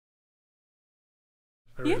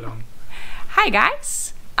very long. Hi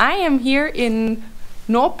guys, I am here in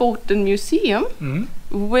Norbotten Museum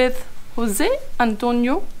with Jose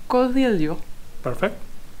Antonio Gordillo. Perfect.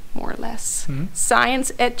 More or less.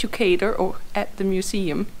 Science educator at the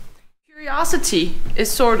museum. Curiosity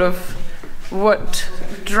is sort of what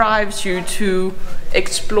drives you to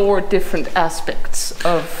explore different aspects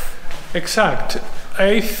of... Exact.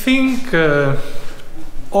 I think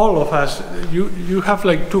all of us, you have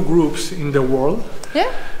like two groups in the world.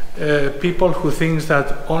 Yeah. People who think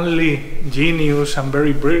that only genius and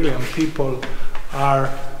very brilliant people are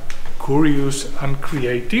curious and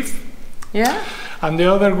creative. Yeah. And the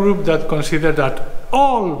other group that consider that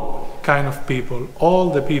all kind of people, all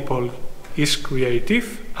the people is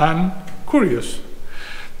creative and curious.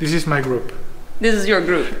 This is my group. This is your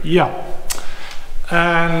group? Yeah.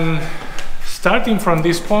 And starting from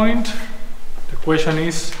this point, the question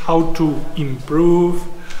is how to improve,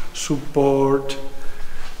 support,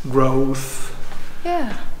 growth.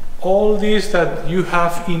 Yeah. All this that you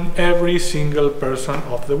have in every single person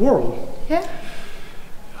of the world. Yeah.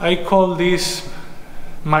 I call this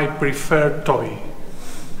my preferred toy.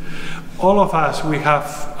 All of us, we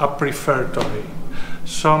have a preferred toy.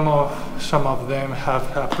 Some of them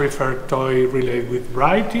have a preferred toy related with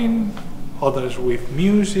writing, others with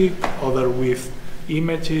music, others with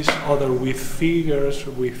images, others with figures,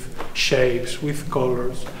 with shapes, with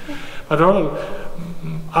colors. But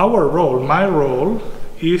our role, my role,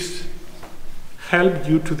 is help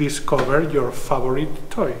you to discover your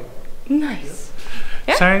favorite toy. Nice.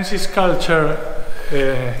 Yeah. Science is culture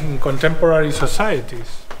in contemporary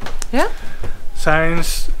societies. Yeah.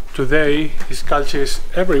 Science today is culture is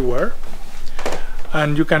everywhere,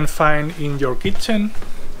 and you can find in your kitchen,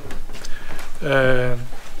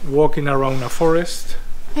 walking around a forest,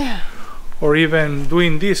 Yeah. or even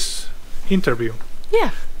doing this interview.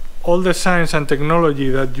 Yeah. All the science and technology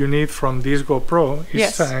that you need from this GoPro is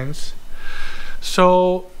Yes. science.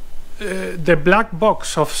 So the black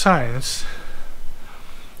box of science,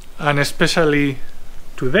 and especially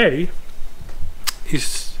today,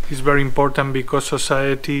 is very important because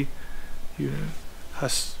society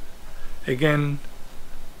has again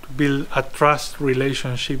to build a trust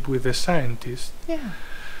relationship with the scientist. Yeah.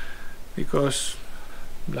 Because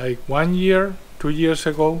like 1 year, 2 years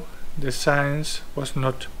ago, the science was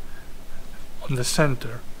not on the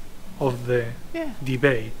center of the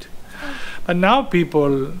debate. But now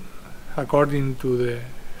people, according to the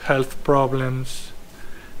health problems,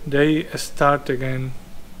 they start again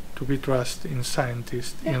to be trust in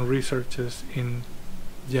scientists, in researchers, in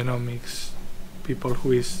genomics, people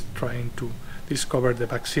who is trying to discover the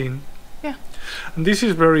vaccine. Yeah. And this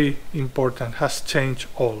is very important, has changed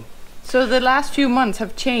all. So the last few months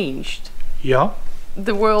have changed Yeah.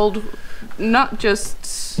 the world, not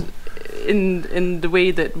just in the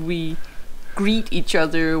way that we greet each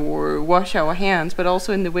other or wash our hands, but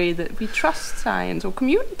also in the way that we trust science or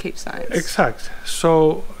communicate science. Exact.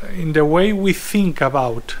 So in the way we think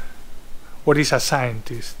about what is a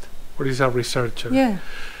scientist, what is a researcher, Yeah.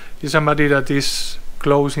 is somebody that is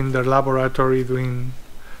close in their laboratory doing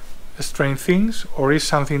strange things, or is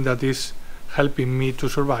something that is helping me to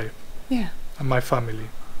survive Yeah. and my family.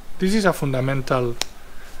 This is a fundamental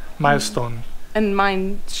milestone. And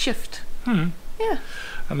mind shift. Yeah.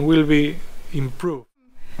 And will be improved.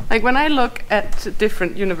 Like when I look at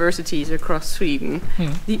different universities across Sweden,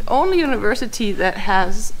 the only university that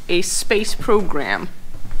has a space program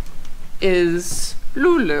is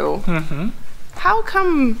Luleå. How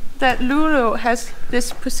come that Luleå has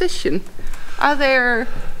this position? Are there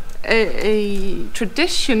a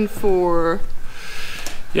tradition for...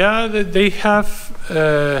 Yeah, they have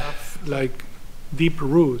like deep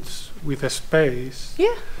roots with a space.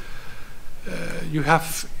 Yeah. You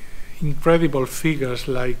have incredible figures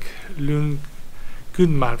like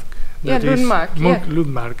Lundmark.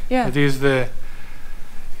 Lundmark. That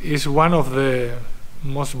is one of the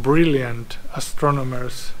most brilliant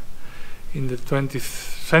astronomers in the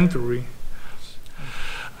 20th century.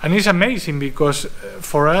 And it's amazing because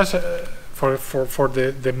for us, for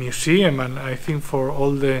the museum, and I think for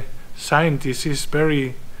all the scientists, is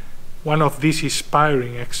very one of these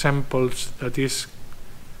inspiring examples that is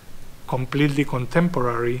completely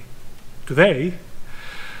contemporary today,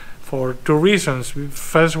 for two reasons.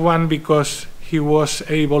 First one, because he was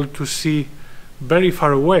able to see very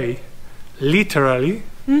far away, literally.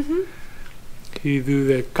 He did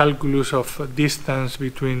the calculus of distance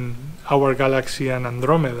between our galaxy and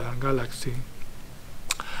Andromeda galaxy.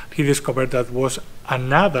 He discovered that was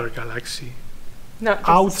another galaxy, Not just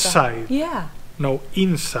outside, yeah. no,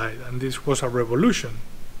 inside, and this was a revolution.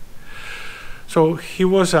 So he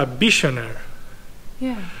was a visionary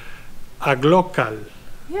Yeah. A local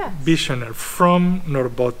Yes. visionary from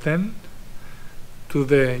Norbotten to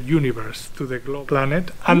the universe, to the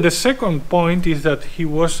planet. And the second point is that he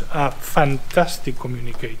was a fantastic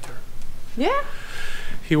communicator. Yeah.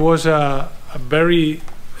 He was a very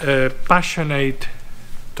passionate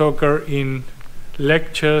talker in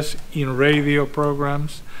lectures, in radio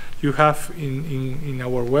programs. You have in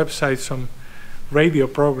our website some radio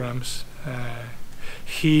programs.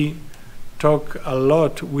 He talked a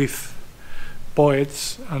lot with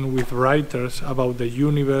poets and with writers about the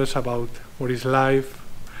universe, about what is life,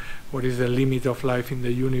 what is the limit of life in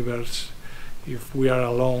the universe if we are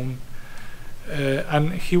alone.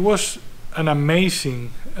 And he was an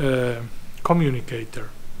amazing communicator.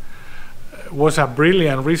 Was a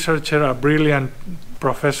brilliant researcher, a brilliant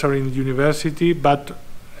professor in university, but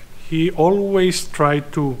he always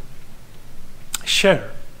tried to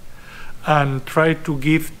share and try to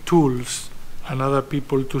give tools and other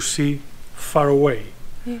people to see far away.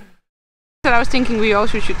 Yeah. That I was thinking we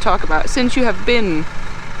also should talk about, since you have been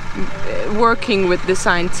working with the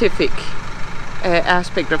scientific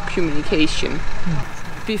aspect of communication.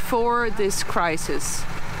 Before this crisis,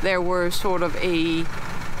 there were sort of a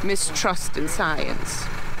mistrust in science,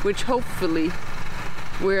 which hopefully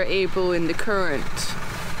we're able in the current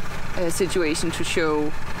situation to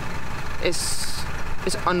show is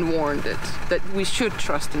unwarranted. That we should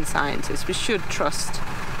trust in scientists, we should trust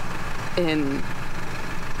in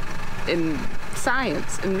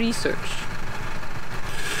science and research.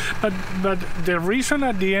 But the reason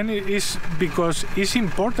at the end is because it's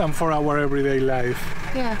important for our everyday life.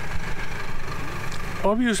 Yeah.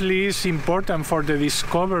 Obviously, it's important for the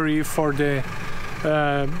discovery, for the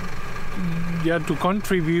to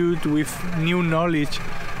contribute with new knowledge.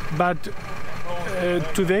 But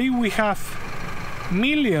today we have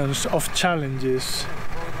millions of challenges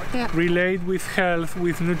related with health,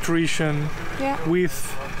 with nutrition,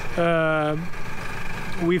 with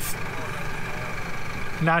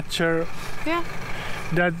nature,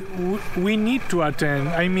 that we need to attend.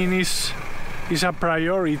 I mean, it's a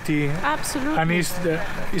priority. Absolutely. And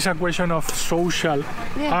it's a question of social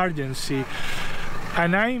urgency.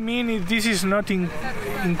 And I mean, this is not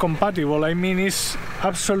incompatible. I mean, it's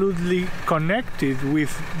absolutely connected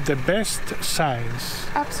with the best science.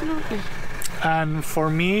 Absolutely. And for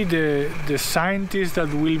me, the scientists that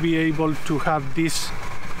will be able to have this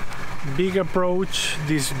big approach,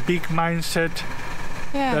 this big mindset,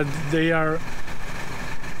 that they are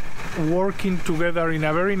working together in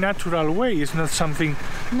a very natural way. It's not something...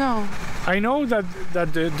 No. I know that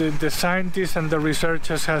the scientists and the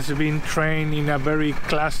researchers has been trained in a very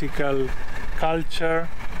classical culture.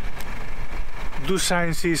 Do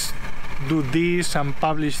scientists do this and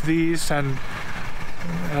publish this and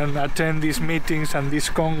attend these meetings and this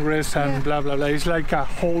congress and blah blah blah. It's like a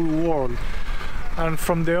whole world. And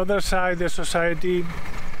from the other side, the society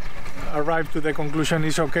arrived to the conclusion,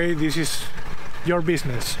 it's okay, this is your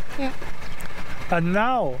business. Yeah. But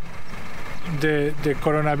now the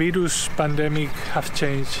coronavirus pandemic have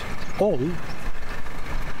changed all,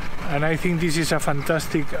 and I think this is a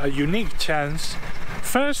fantastic, unique chance,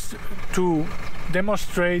 first to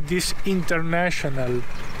demonstrate this international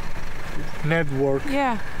network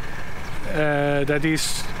that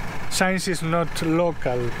is, science is not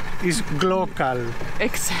local, it's global.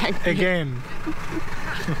 Exactly.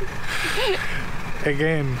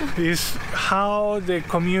 Again, is how the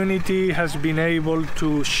community has been able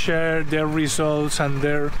to share their results and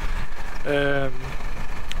their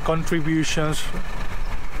contributions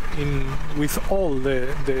with all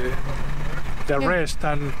the rest,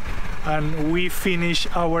 and we finish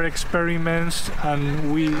our experiments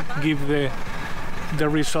and we give the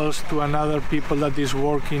results to another people that is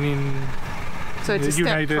working in the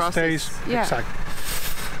United States. Exactly.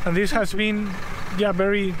 And this has been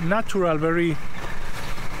very natural, very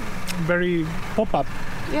pop-up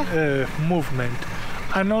movement.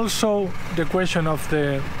 And also the question of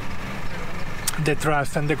the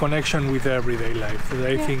trust and the connection with everyday life that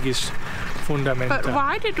I think is fundamental. But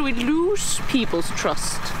why did we lose people's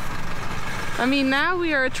trust? I mean, now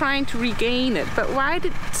we are trying to regain it, but why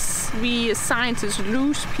did we as scientists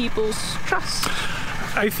lose people's trust?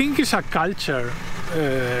 I think it's a culture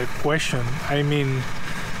question. I mean,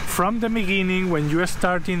 from the beginning, when you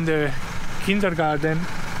start in the kindergarten,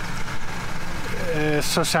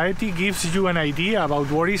 society gives you an idea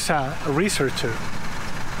about what is a researcher.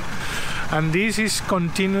 And this is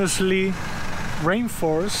continuously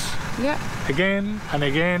reinforced again and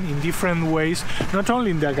again in different ways, not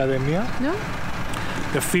only in the academia. No.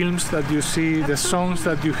 The films that you see, the songs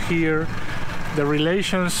that you hear, the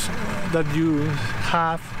relations that you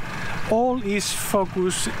have, all is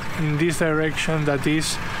focused in this direction, that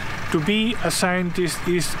is, to be a scientist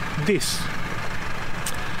is this.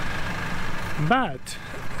 But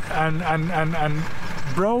and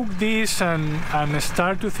broke this and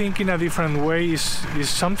start to think in a different way is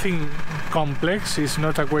something complex. It's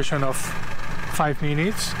not a question of 5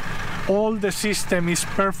 minutes. All the system is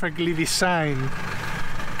perfectly designed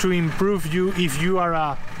to improve you if you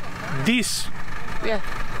are this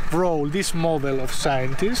role, this model of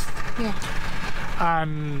scientist,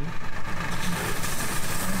 and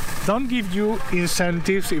don't give you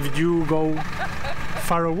incentives if you go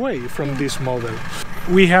far away from this model.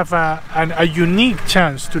 We have a unique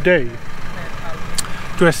chance today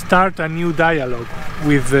to start a new dialogue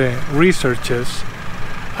with the researchers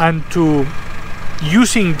and to,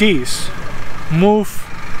 using this, move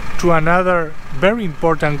to another very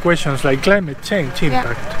important questions like climate change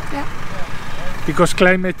impact. Because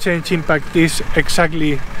climate change impact is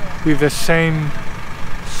exactly with the same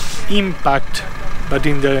impact, but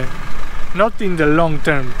not in the long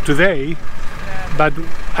term today, but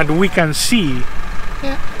and we can see.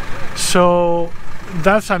 So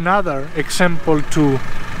that's another example to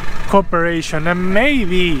cooperation, and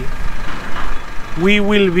maybe we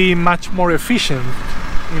will be much more efficient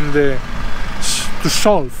in to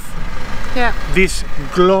solve these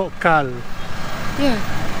local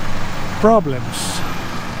problems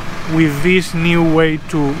with this new way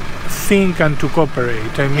to think and to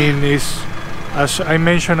cooperate. I mean, is, as I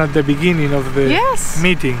mentioned at the beginning of the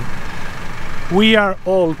meeting, we are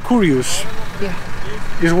all curious.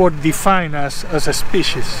 Is what defines us as a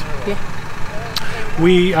species.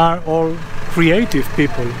 We are all creative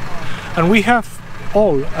people, and we have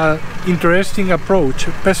all an interesting approach,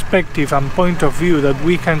 perspective and point of view that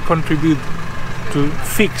we can contribute to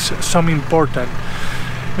fix some important.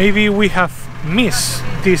 Maybe we have missed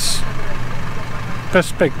this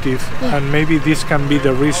perspective, and maybe this can be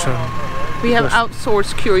the reason. We have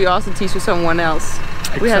outsourced curiosity to someone else.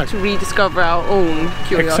 We have to rediscover our own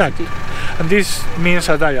curiosity. And this means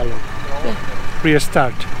a dialogue.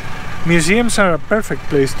 Restart. Museums are a perfect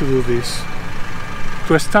place to do this,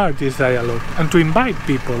 to start this dialogue and to invite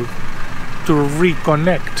people to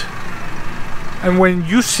reconnect. And when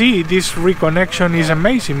you see this reconnection is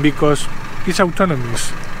amazing because it's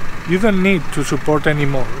autonomous. You don't need to support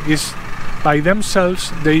anymore. It's by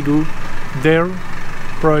themselves, they do their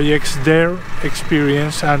projects, their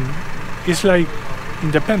experience, and it's like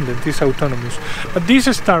independent, it's autonomous. But this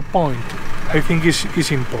start point, I think,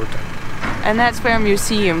 is important. And that's where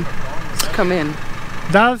museums come in.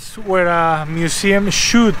 That's where a museum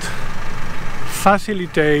should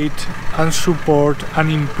facilitate and support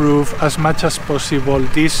and improve as much as possible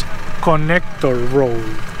this connector role.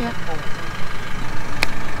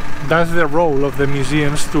 That's the role of the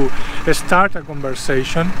museums, to start a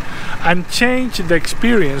conversation and change the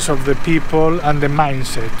experience of the people and the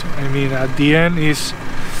mindset. I mean, at the end is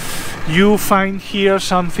you find here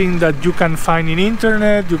something that you can find in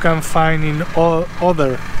internet, you can find in all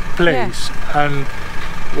other place. And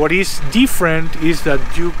what is different is that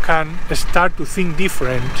you can start to think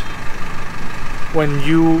different when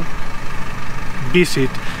you visit.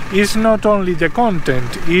 It's not only the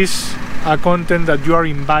content, it's a content that you are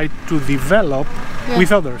invited to develop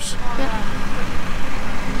with others.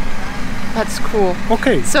 That's cool.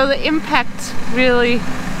 Okay. So the impact really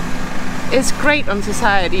is great on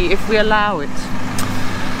society if we allow it.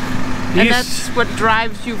 And that's what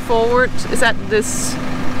drives you forward. Is that this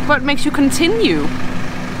what makes you continue?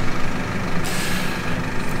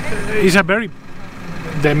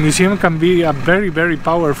 The museum can be a very, very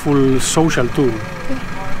powerful social tool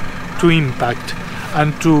to impact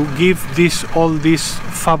and to give all these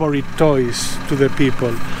favorite toys to the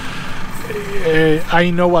people.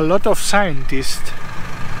 I know a lot of scientists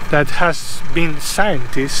that has been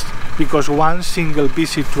scientists because one single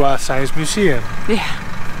visit to a science museum.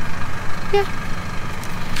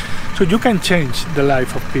 So you can change the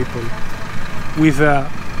life of people with a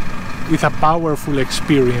powerful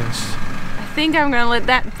experience. I think I'm going to let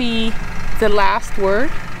that be the last word.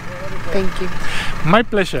 Thank you. My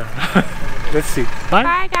pleasure. Let's see. Bye.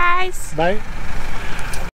 Bye, guys. Bye.